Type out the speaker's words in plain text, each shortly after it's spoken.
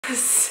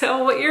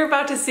So what you're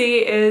about to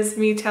see is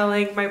me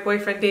telling my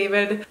boyfriend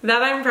David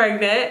that I'm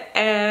pregnant,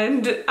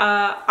 and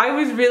I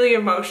was really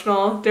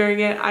emotional during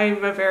it.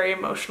 I'm a very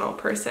emotional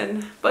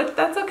person, but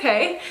that's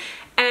okay.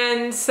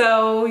 And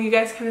so you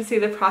guys kind of see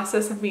the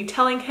process of me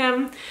telling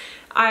him.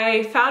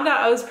 I found out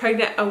I was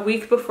pregnant a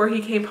week before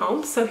he came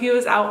home. So he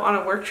was out on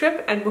a work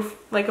trip, and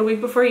like a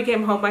week before he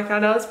came home I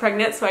found out I was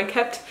pregnant. So I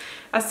kept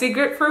a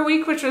secret for a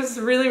week, which was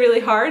really,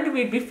 really hard.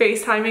 We'd be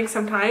FaceTiming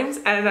sometimes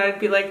and I'd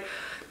be like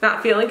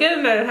not feeling good,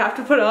 and I'd have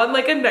to put on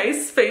like a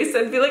nice face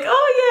and be like,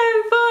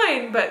 oh yeah,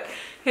 I'm fine. But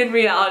in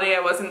reality I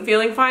wasn't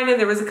feeling fine, and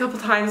there was a couple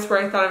times where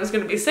I thought I was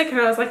gonna be sick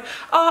and I was like,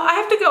 oh, I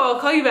have to go, I'll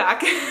call you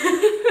back.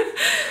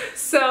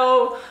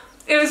 So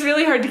it was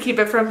really hard to keep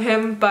it from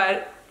him,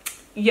 but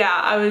yeah,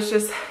 I was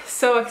just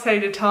so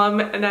excited to tell him,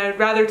 and I'd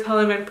rather tell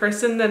him in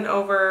person than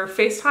over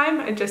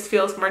FaceTime. It just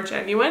feels more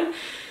genuine,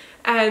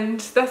 and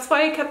that's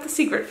why I kept the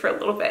secret for a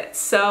little bit.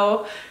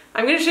 So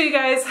I'm gonna show you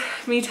guys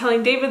me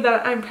telling David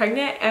that I'm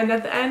pregnant, and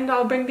at the end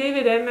I'll bring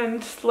David in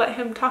and let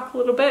him talk a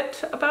little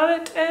bit about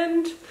it,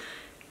 and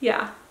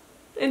yeah,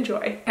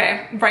 enjoy.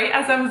 Okay, right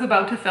as I was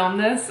about to film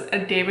this,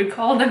 David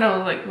called, and I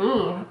was like,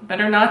 ooh,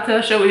 better not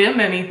to show him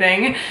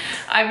anything.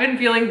 I've been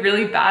feeling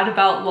really bad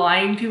about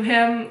lying to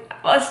him.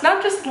 Well, it's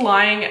not just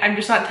lying, I'm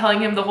just not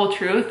telling him the whole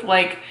truth.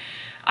 Like,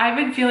 I've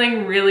been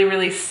feeling really,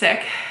 really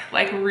sick,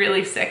 like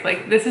really sick.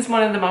 Like, this is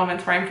one of the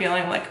moments where I'm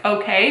feeling like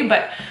okay,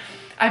 but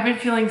I've been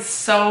feeling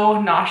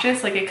so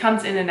nauseous. Like, it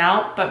comes in and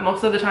out, but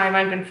most of the time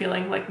I've been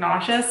feeling like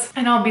nauseous.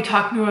 And I'll be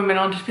talking to him and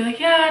I'll just be like,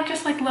 yeah,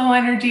 just like low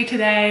energy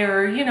today,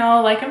 or you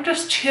know, like I'm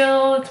just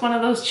chill. It's one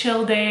of those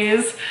chill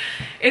days.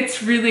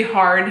 It's really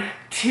hard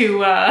to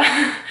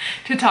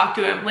to talk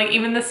to him. Like,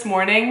 even this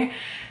morning,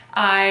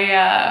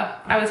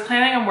 I was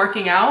planning on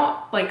working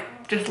out,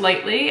 like just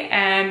lightly,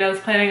 and I was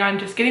planning on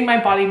just getting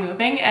my body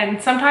moving, and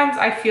sometimes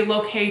I feel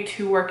okay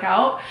to work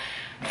out,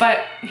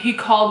 but he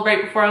called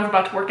right before I was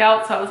about to work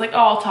out, so I was like, oh,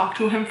 I'll talk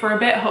to him for a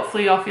bit,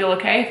 hopefully I'll feel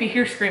okay. If you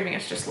hear screaming,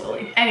 it's just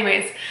Lily.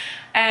 Anyways,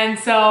 and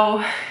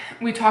so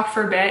we talked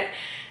for a bit,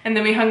 and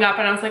then we hung up,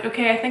 and I was like,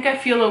 okay, I think I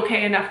feel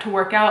okay enough to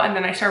work out. And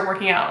then I started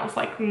working out. I was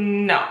like,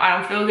 no, I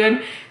don't feel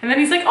good. And then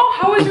he's like, oh,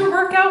 how was your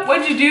workout?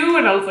 What'd you do?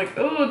 And I was like,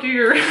 oh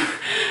dear.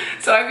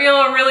 So I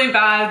feel really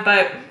bad,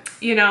 but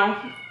you know,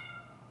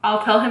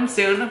 I'll tell him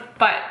soon.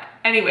 But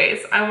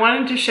anyways, I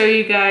wanted to show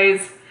you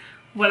guys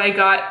what I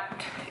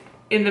got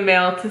in the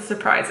mail to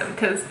surprise him,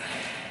 because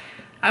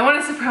I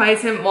want to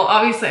surprise him. Well,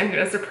 obviously I'm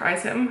going to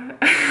surprise him.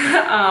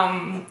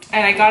 And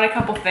I got a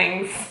couple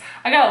things.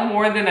 I got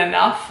more than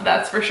enough,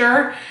 that's for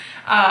sure,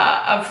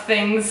 of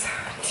things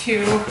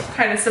to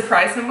kind of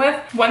surprise him with.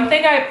 One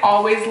thing I've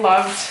always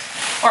loved,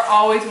 or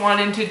always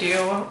wanted to do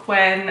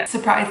when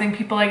surprising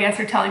people, I guess,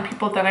 or telling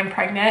people that I'm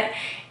pregnant,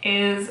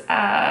 is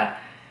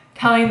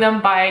telling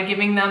them by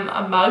giving them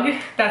a mug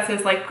that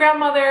says like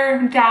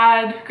grandmother,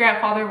 dad,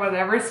 grandfather,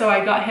 whatever. So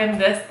I got him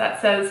this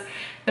that says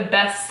the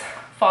best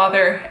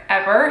father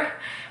ever,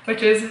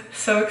 which is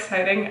so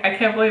exciting. I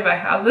can't believe I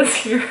have this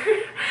here.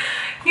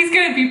 He's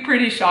gonna be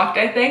pretty shocked,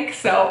 I think.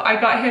 So I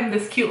got him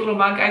this cute little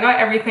mug. I got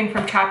everything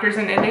from Chapters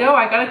and Indigo.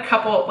 I got a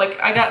couple, like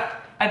I got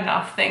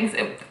enough things.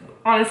 It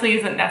honestly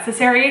isn't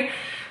necessary,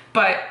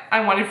 but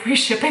I wanted free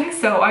shipping,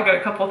 so I got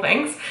a couple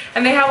things.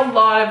 And they have a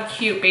lot of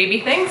cute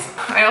baby things.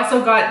 I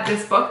also got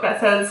this book that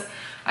says,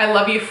 I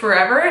love you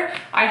forever.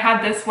 I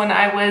had this when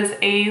I was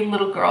a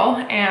little girl,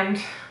 and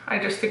I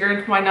just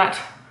figured why not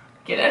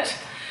get it.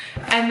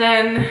 And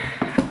then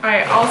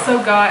I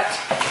also got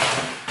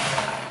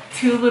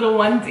 2 little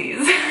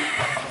onesies.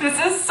 This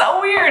is so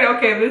weird.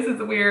 Okay, this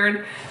is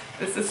weird.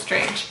 This is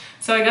strange.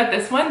 So I got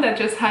this one that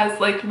just has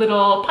like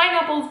little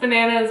pineapples,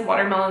 bananas,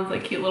 watermelons,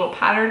 like cute little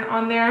pattern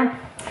on there.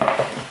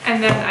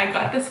 And then I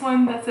got this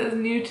one that says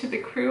new to the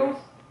crew.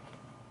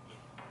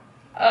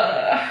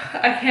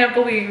 I can't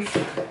believe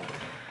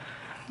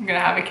I'm gonna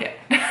have a kid.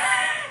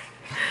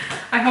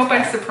 I hope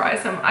I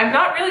surprise him. I'm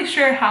not really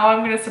sure how I'm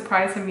gonna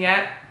surprise him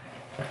yet.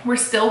 We're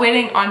still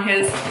waiting on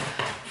his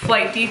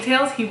flight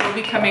details. He will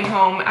be coming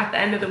home at the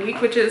end of the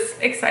week, which is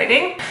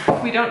exciting.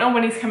 We don't know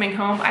when he's coming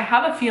home. I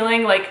have a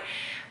feeling like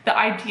the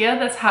idea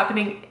that's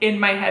happening in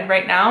my head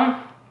right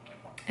now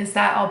is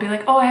that I'll be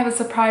like, oh, I have a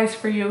surprise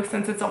for you,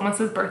 since it's almost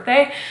his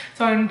birthday.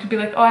 So I'm to be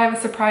like, oh, I have a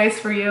surprise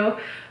for you,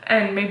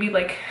 and maybe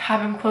like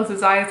have him close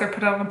his eyes or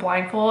put on a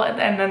blindfold,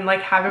 and then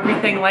like have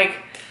everything like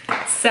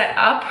set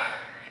up,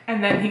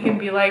 and then he can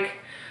be like,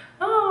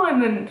 oh,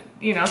 and then,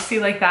 you know, see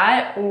like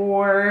that.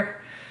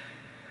 Or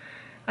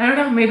I don't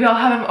know, maybe I'll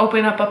have him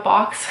open up a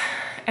box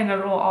and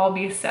it'll all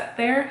be set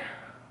there.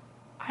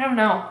 I don't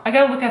know. I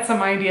gotta look at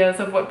some ideas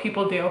of what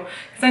people do,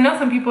 because I know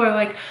some people are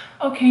like,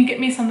 oh, can you get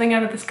me something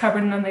out of this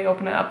cupboard? And then they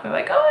open it up, they're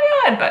like,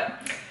 oh my god,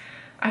 but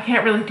I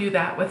can't really do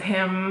that with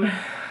him.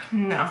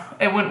 No,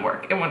 it wouldn't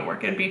work. It wouldn't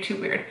work. It'd be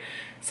too weird.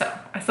 So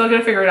I still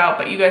gotta figure it out,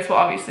 but you guys will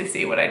obviously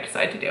see what I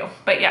decide to do.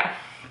 But yeah,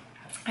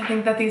 I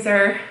think that these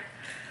are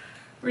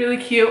really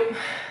cute,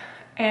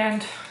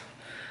 and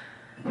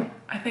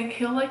I think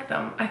he'll like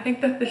them. I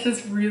think that this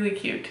is really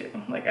cute too.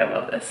 Like, I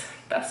love this.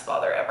 Best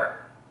father ever.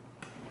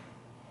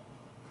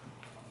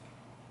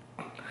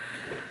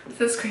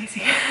 This is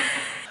crazy.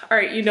 All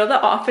right, you know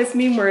the Office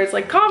meme where it's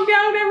like, calm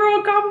down,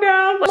 everyone, calm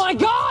down. Oh my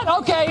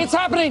God, okay, it's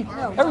happening.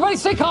 Everybody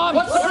stay calm.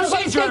 What's the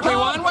procedure,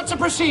 everyone? What's the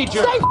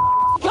procedure? Stay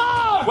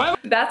calm.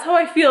 That's how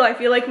I feel. I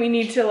feel like we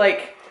need to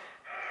like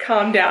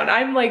calm down.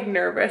 I'm like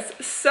nervous.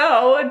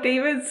 So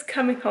David's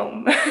coming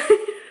home.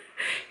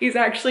 He's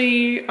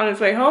actually on his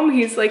way home.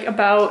 He's like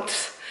about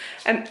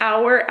an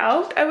hour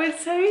out, I would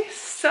say.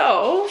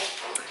 So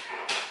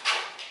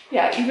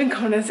yeah, even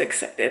Kona's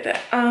excited.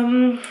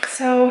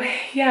 So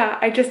yeah,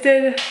 I just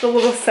did the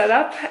little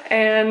setup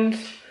and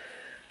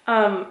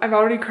I've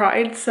already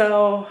cried,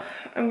 so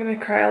I'm gonna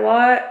cry a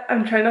lot.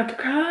 I'm trying not to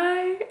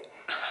cry.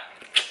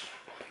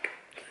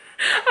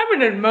 I'm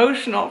an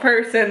emotional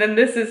person and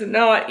this is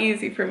not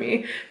easy for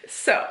me.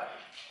 So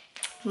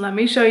let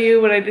me show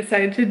you what I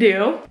decided to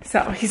do.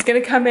 So he's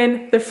gonna come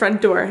in the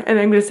front door and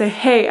I'm gonna say,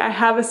 hey, I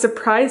have a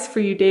surprise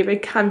for you,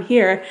 David, come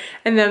here.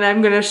 And then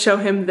I'm gonna show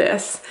him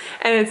this.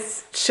 And it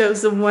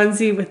shows the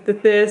onesie with the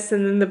this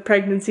and then the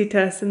pregnancy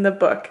test and the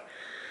book.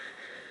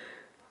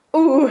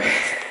 Ooh,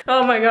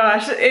 oh my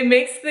gosh. It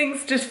makes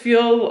things just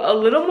feel a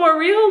little more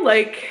real,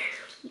 like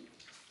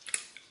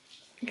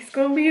it's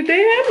gonna be a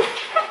dad.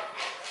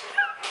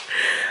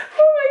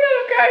 Oh my God,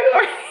 I'm crying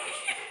already.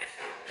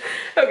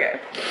 Okay,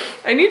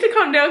 I need to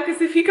calm down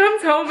because if he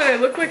comes home and I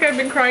look like I've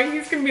been crying,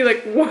 he's gonna be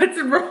like,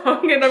 what's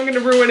wrong? And I'm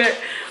gonna ruin it.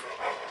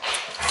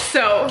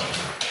 So,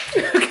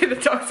 okay, the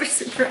dogs are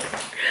super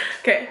happy.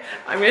 Okay,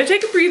 I'm gonna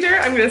take a breather.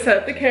 I'm gonna set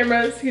up the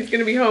cameras. He's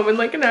gonna be home in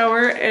like an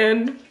hour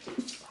and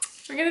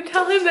we're gonna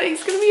tell him that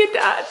he's gonna be a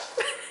dad.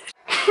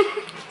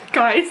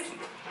 Guys,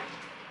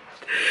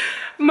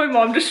 my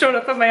mom just showed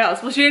up at my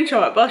house. Well, she didn't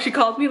show up. Well, she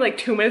called me like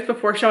 2 minutes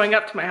before showing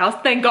up to my house.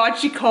 Thank God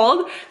she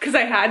called because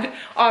I had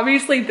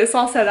obviously this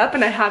all set up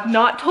and I have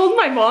not told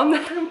my mom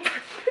that I'm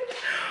pregnant.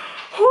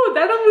 Oh,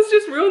 that almost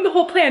just ruined the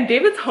whole plan.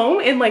 David's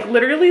home and like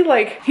literally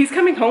like he's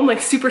coming home like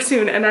super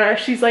soon and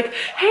she's like,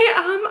 hey,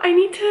 I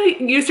need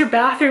to use your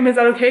bathroom. Is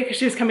that okay? Because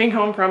she was coming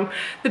home from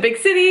the big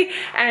city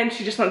and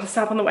she just wanted to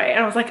stop on the way.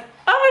 And I was like,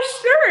 oh,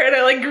 sure. And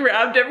I like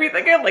grabbed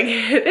everything and like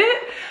hit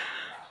it.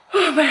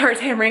 Oh, my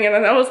heart's hammering and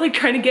I was like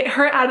trying to get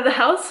her out of the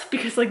house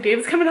because like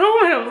David's coming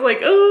home and I was like,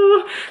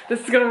 oh,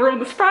 this is gonna ruin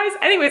the surprise.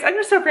 Anyways, I'm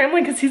gonna start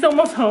rambling because he's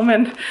almost home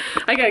and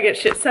I gotta get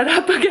shit set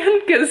up again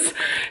because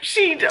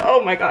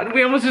oh my God,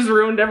 we almost just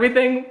ruined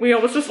everything. We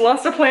almost just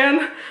lost a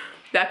plan.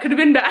 That could have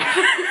been bad.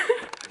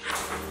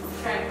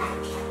 Okay.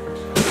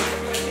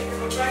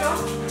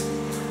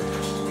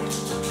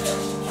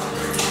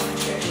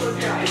 Okay,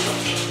 close your eyes.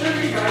 There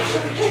we go.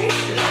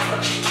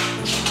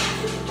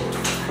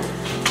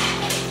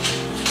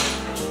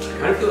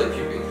 I feel like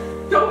puking.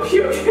 Don't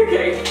puke,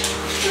 okay?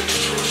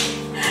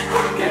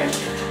 Okay.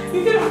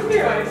 You can open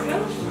your eyes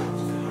now.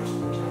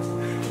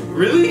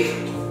 Really?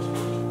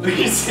 Are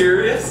you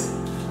serious?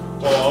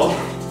 Oh.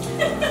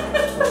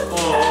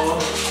 Oh.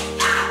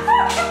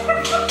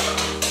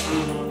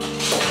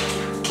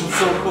 That's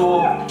so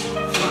cool.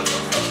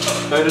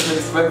 I didn't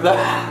expect that.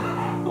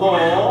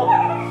 Oh.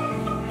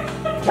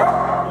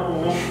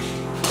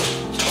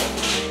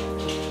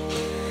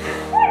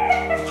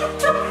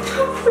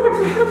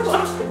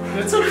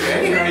 It's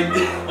okay. I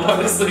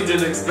honestly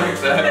didn't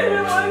expect that. I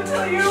didn't want to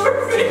tell you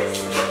over face.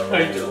 I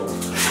don't.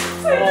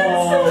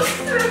 Oh.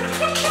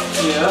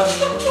 Yeah.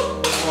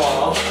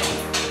 Aw.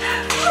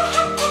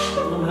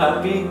 I'm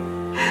happy.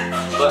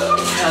 But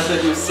sad that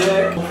you're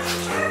sick.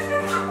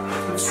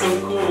 That's so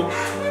cool.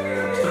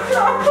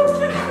 Oh,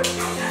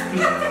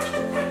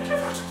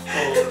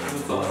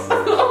 that's awesome.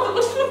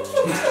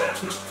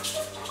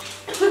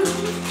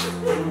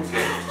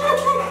 Okay.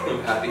 I'm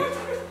happy.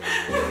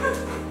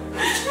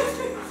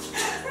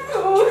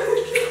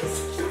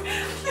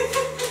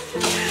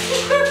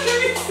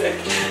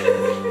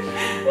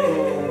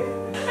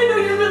 I know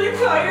you're really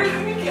tired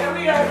and you can't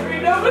be angry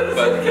now, but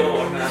no,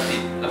 I'm happy.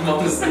 I'm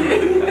honestly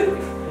really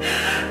happy.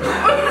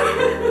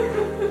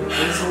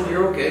 So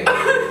you're okay?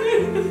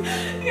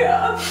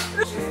 Yeah.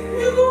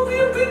 You're gonna be a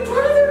big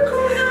brother,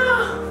 Kona.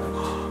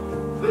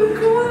 We're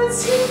going to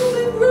see your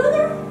big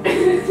brother.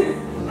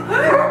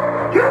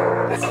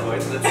 That's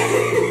fine.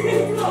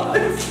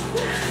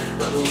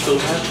 I'm so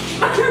happy.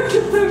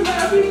 I'm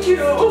happy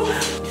too.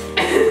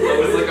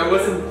 I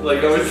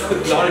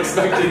was not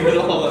expecting it at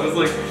all. I was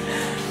like,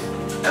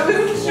 I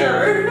wasn't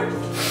sure.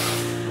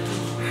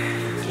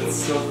 That's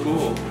so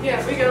cool.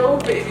 Yeah, we got a little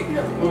baby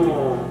coming.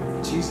 Oh,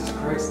 Jesus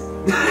Christ.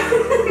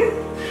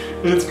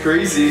 That's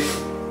crazy.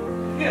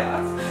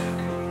 Yeah.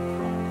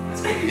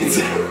 That's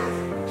crazy.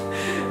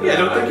 Yeah, I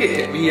don't think it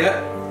hit me yet.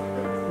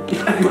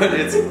 But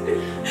it's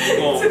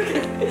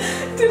okay.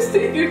 Just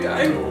take your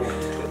time.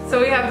 So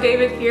we have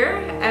David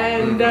here,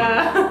 and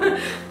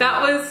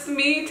that was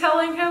me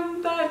telling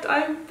him that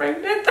I'm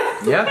pregnant.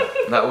 Yeah,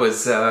 that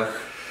was, yeah,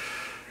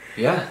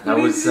 that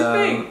what was, did you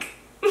think?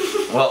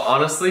 Well,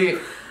 honestly,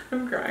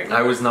 I'm crying.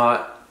 I was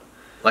not,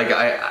 like,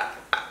 I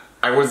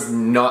was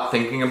not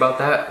thinking about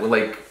that.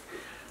 Like,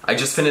 I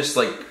just finished,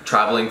 like,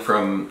 traveling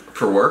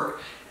for work,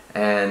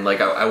 and,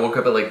 like, I woke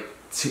up at, like,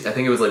 I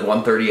think it was, like,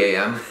 1:30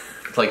 a.m.,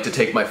 like, to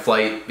take my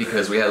flight,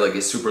 because we had, like,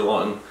 a super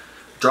long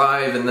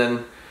drive, and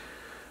then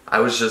I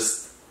was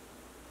just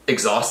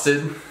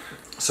exhausted.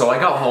 So I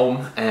got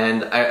home,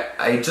 and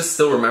I just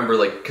still remember,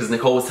 like, because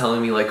Nicole was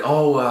telling me, like,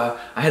 oh,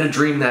 I had a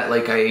dream that,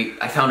 like,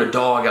 I found a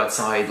dog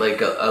outside,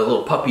 like a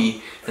little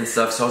puppy and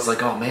stuff. So I was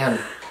like, oh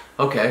man,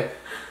 okay.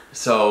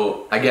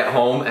 So I get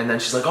home, and then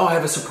she's like, oh, I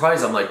have a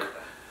surprise. I'm like,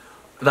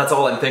 that's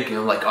all I'm thinking.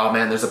 I'm like, oh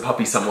man, there's a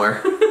puppy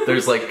somewhere.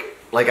 There's like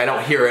I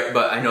don't hear it,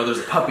 but I know there's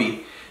a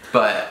puppy.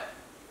 But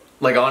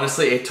like,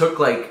 honestly, it took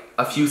like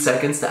a few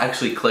seconds to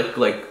actually click.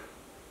 Like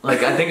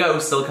I think I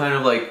was still kind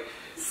of like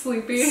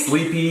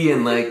sleepy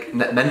and like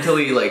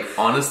mentally, like,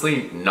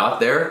 honestly not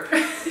there.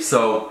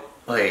 So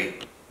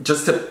like,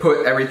 just to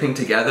put everything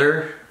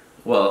together,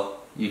 well,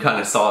 you kind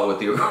of saw what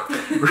the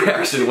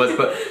reaction was,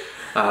 but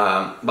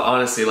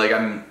honestly, like,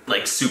 I'm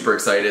like super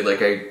excited.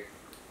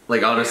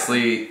 Like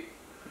honestly,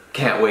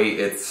 can't wait.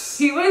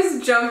 He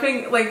was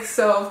jumping, like,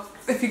 so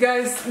if you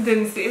guys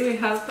didn't see, we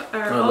have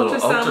our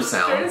ultrasound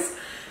pictures,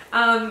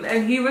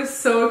 and he was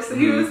so excited.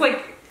 He was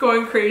like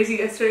going crazy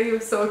yesterday. He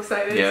was so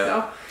excited. Yeah.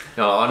 So.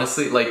 No,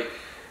 honestly, like,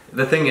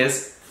 the thing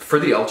is, for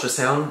the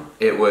ultrasound,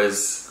 it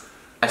was,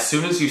 as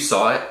soon as you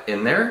saw it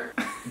in there,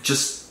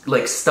 just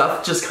like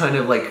stuff just kind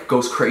of like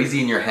goes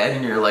crazy in your head,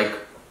 and you're like,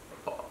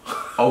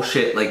 oh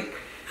shit, like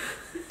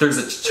there's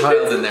a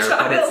child in there.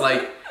 But it's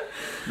like,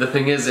 the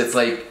thing is, it's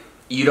like,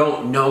 you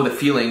don't know the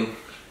feeling.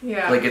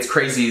 Yeah. Like, it's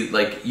crazy.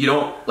 Like, you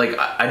don't, like,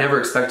 I never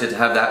expected to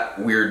have that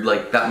weird,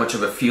 like, that much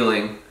of a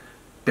feeling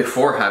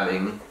before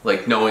having,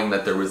 like, knowing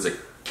that there was a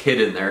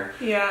kid in there.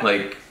 Yeah.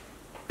 Like,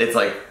 it's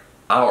like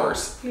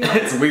ours. Yeah.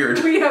 It's weird.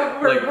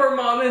 We're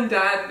mom and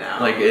dad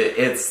now. Like,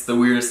 it's the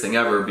weirdest thing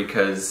ever,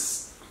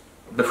 because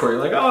before you're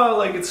like, oh,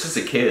 like, it's just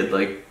a kid.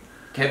 Like,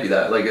 can't be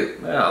that. Like,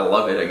 I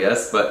love it, I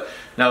guess. But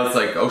now it's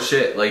like, oh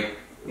shit. Like,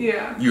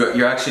 yeah.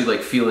 You're actually,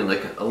 like, feeling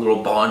like a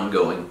little bond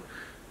going.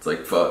 It's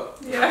like, fuck.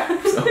 Yeah.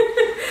 So,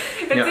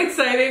 it's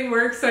exciting.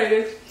 We're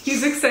excited.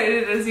 He's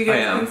excited, as you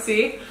guys can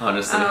see.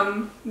 Honestly.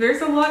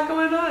 There's a lot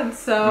going on.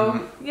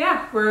 So,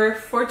 yeah, we're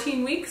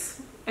 14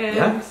 weeks,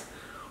 and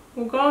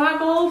we're gonna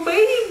have a little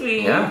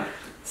baby. Yeah.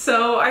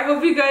 So, I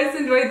hope you guys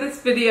enjoyed this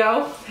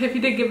video. If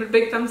you did, give it a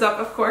big thumbs up,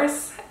 of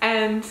course.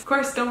 And, of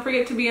course, don't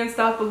forget to be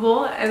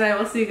unstoppable, and I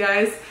will see you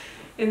guys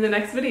in the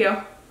next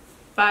video.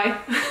 Bye.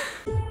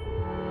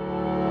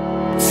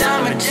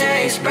 Summer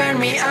days burn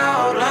me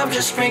out, love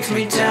just brings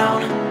me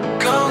down.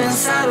 Cold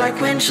inside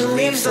like winter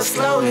leaves that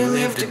slowly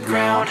leave the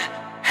ground.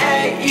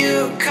 Hey,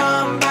 you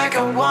come back,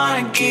 I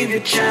wanna give you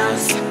a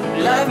chance.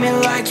 Love me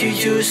like you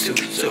used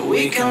to, so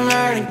we can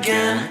learn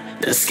again.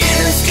 The skin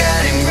is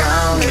getting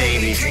brown,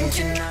 baby, drink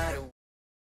your night.